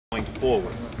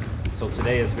forward. So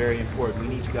today is very important.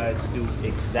 We need you guys to do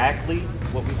exactly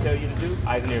what we tell you to do.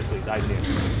 Eyes and ears, please. Eyes and ears.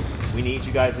 We need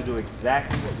you guys to do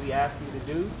exactly what we ask you to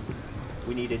do.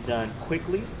 We need it done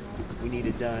quickly. We need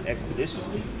it done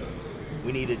expeditiously.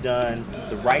 We need it done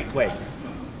the right way.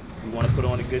 We want to put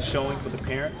on a good showing for the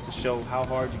parents to show how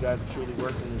hard you guys have truly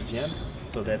worked in this gym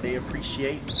so that they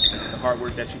appreciate the hard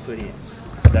work that you put in.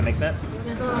 Does that make sense? Yes.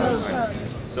 Right.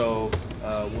 So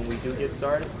when we do get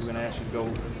started, we're going to ask you to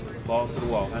go balls to the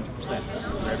wall,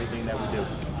 100% for everything that we do.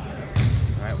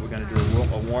 All right, we're going to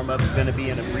do a warm-up. It's going to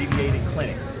be an abbreviated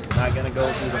clinic. We're not going to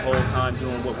go through the whole time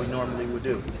doing what we normally would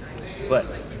do. But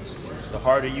the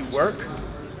harder you work,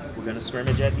 we're going to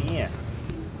scrimmage at the end.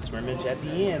 The scrimmage at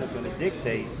the end is going to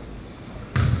dictate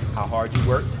how hard you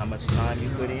worked, how much time you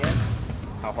put in,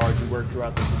 how hard you work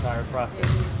throughout this entire process.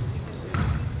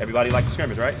 Everybody like the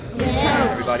scrimmage, right?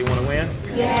 Yes. Everybody want to win?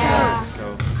 Yes.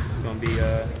 So it's going to be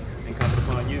incumbent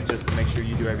upon you just to make sure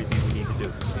you do everything we need to do.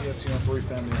 BFT on 3,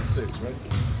 family on 6, right?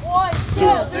 1,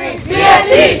 2, 3,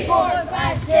 BFT! 4,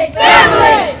 5, 6,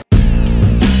 family!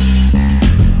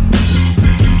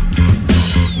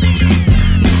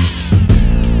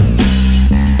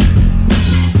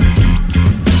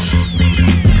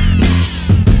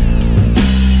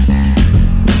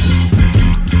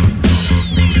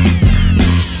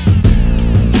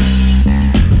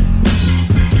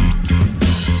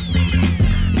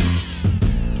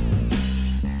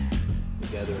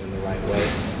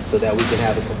 So that we can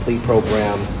have a complete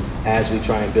program as we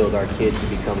try and build our kids to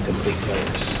become complete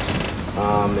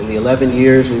players. In the 11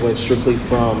 years, we went strictly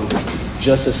from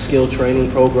just a skill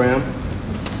training program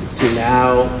to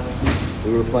now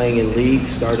we were playing in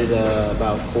leagues. Started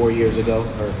about 4 years ago,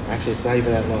 or actually it's not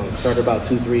even that long. Started about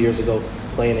 2-3 years ago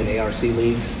playing in ARC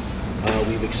leagues.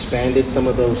 We've expanded some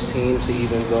of those teams to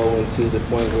even go into the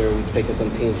point where we've taken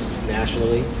some teams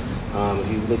nationally.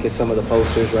 If you look at some of the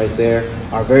posters right there,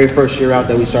 our very first year out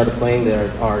that we started playing, they're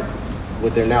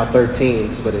now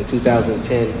 13s, but in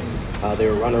 2010, they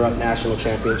were runner-up national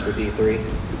champions for D3.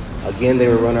 Again, they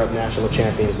were runner-up national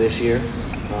champions this year.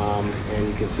 And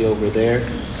you can see over there,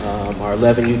 our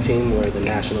 11U team were the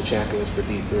national champions for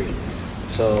D3.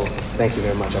 So thank you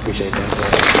very much, I appreciate that.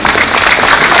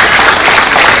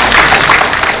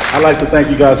 I'd like to thank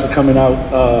you guys for coming out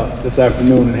this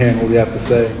afternoon and hearing what we have to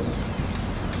say.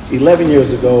 11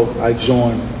 years ago, I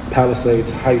joined Palisades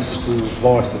High School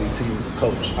varsity team as a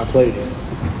coach. I played it.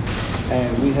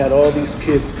 And we had all these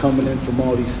kids coming in from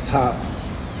all these top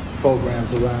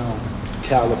programs around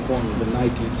California, the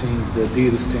Nike teams, the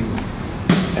Adidas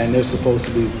teams, and they're supposed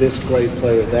to be this great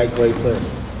player, that great player.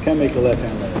 Can't make a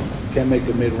left-hand layup, can't make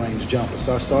a mid-range jumper.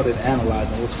 So I started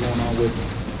analyzing what's going on with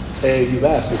AAU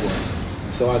basketball.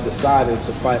 So I decided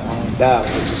to fight my own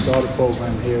battle, to start a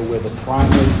program here where the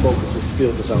primary focus was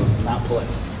skill development, not play.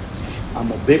 I'm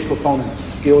a big proponent of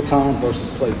skill time versus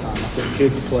play time. I think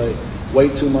kids play way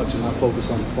too much and not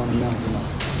focus on the fundamentals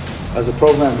enough. As the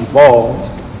program evolved,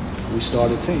 we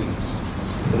started teams.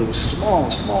 But it was small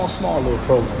little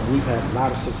program. We've had a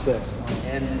lot of success.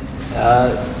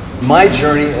 And my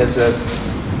journey as a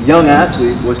young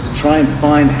athlete was to try and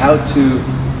find how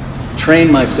to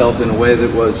train myself in a way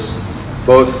that was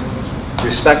both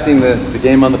respecting the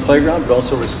game on the playground, but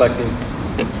also respecting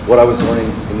what I was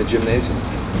learning in the gymnasium.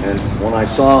 And when I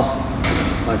saw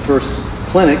my first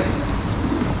clinic,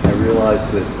 I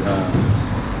realized that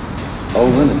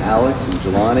Owen and Alex and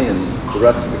Jelani and the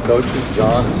rest of the coaches,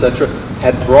 John, etc.,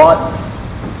 had brought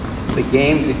the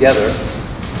game together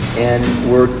and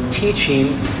were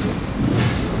teaching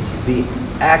the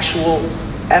actual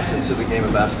essence of the game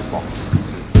of basketball.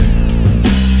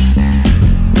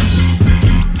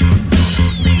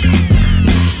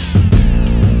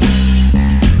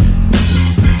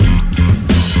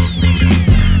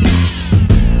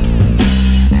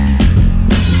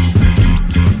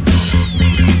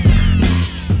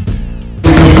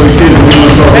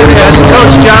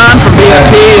 Coach John from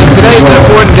BFT, and today's an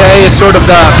important day. It's sort of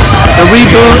the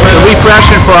reboot, the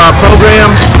refreshing for our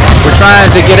program. We're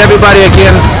trying to get everybody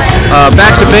again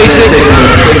back to basics,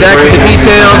 back to the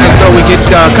details, and so we could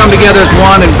come together as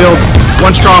one and build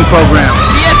one strong program.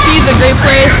 BFT is a great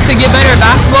place to get better at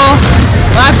basketball.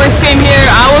 When I first came here,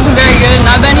 I wasn't very good, and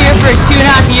I've been here for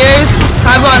 2.5 years.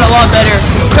 I've gotten a lot better.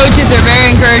 Coaches are very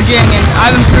encouraging, and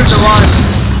I've improved a lot.